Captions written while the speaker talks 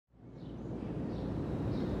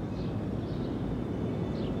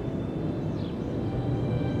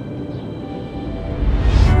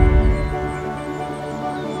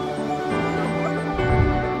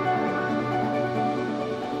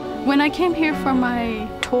When I came here for my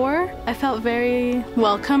tour, I felt very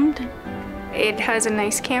welcomed. It has a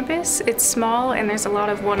nice campus, it's small, and there's a lot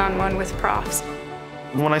of one-on-one with profs.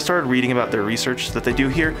 When I started reading about their research that they do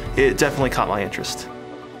here, it definitely caught my interest.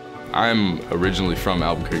 I'm originally from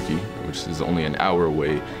Albuquerque, which is only an hour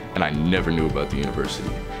away, and I never knew about the university.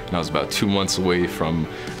 And I was about 2 months away from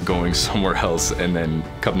going somewhere else, and then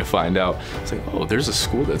come to find out, it's like, oh, there's a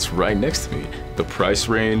school that's right next to me. The price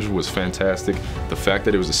range was fantastic. The fact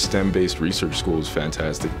that it was a STEM-based research school was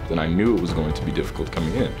fantastic, and I knew it was going to be difficult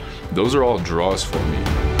coming in. Those are all draws for me.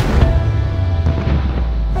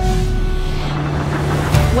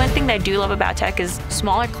 One thing that I do love about Tech is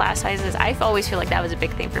smaller class sizes. I always feel like that was a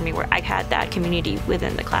big thing for me, where I had that community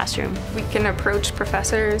within the classroom. We can approach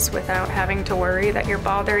professors without having to worry that you're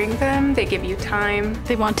bothering them. They give you time.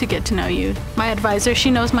 They want to get to know you. My advisor, she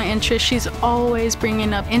knows my interests. She's always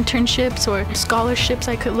bringing up internships or scholarships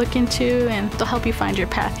I could look into, and they'll help you find your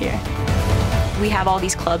path here. We have all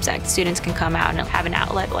these clubs that students can come out and have an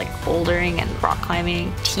outlet, like bouldering and rock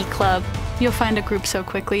climbing, tea club. You'll find a group so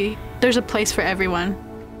quickly. There's a place for everyone.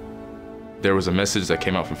 There was a message that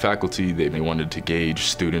came out from faculty. They wanted to gauge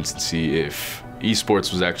students and see if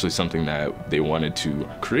esports was actually something that they wanted to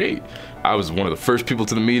create. I was one of the first people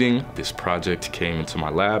to the meeting. This project came into my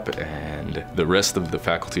lap, and the rest of the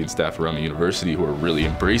faculty and staff around the university who are really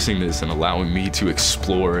embracing this and allowing me to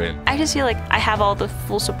explore it. I just feel like I have all the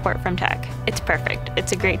full support from Tech. It's perfect.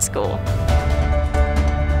 It's a great school.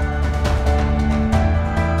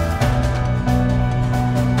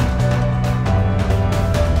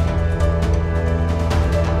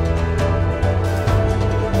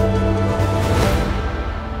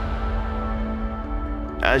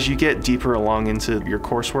 As you get deeper along into your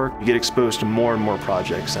coursework, you get exposed to more and more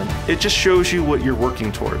projects, and it just shows you what you're working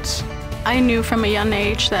towards. I knew from a young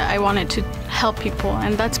age that I wanted to help people,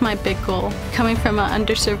 and that's my big goal. Coming from an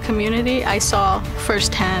underserved community, I saw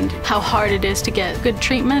firsthand how hard it is to get good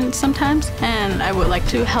treatment sometimes, and I would like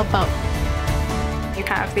to help out. You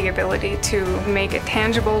have the ability to make a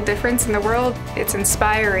tangible difference in the world. It's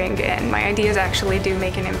inspiring, and my ideas actually do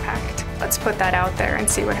make an impact. Let's put that out there and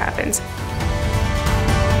see what happens.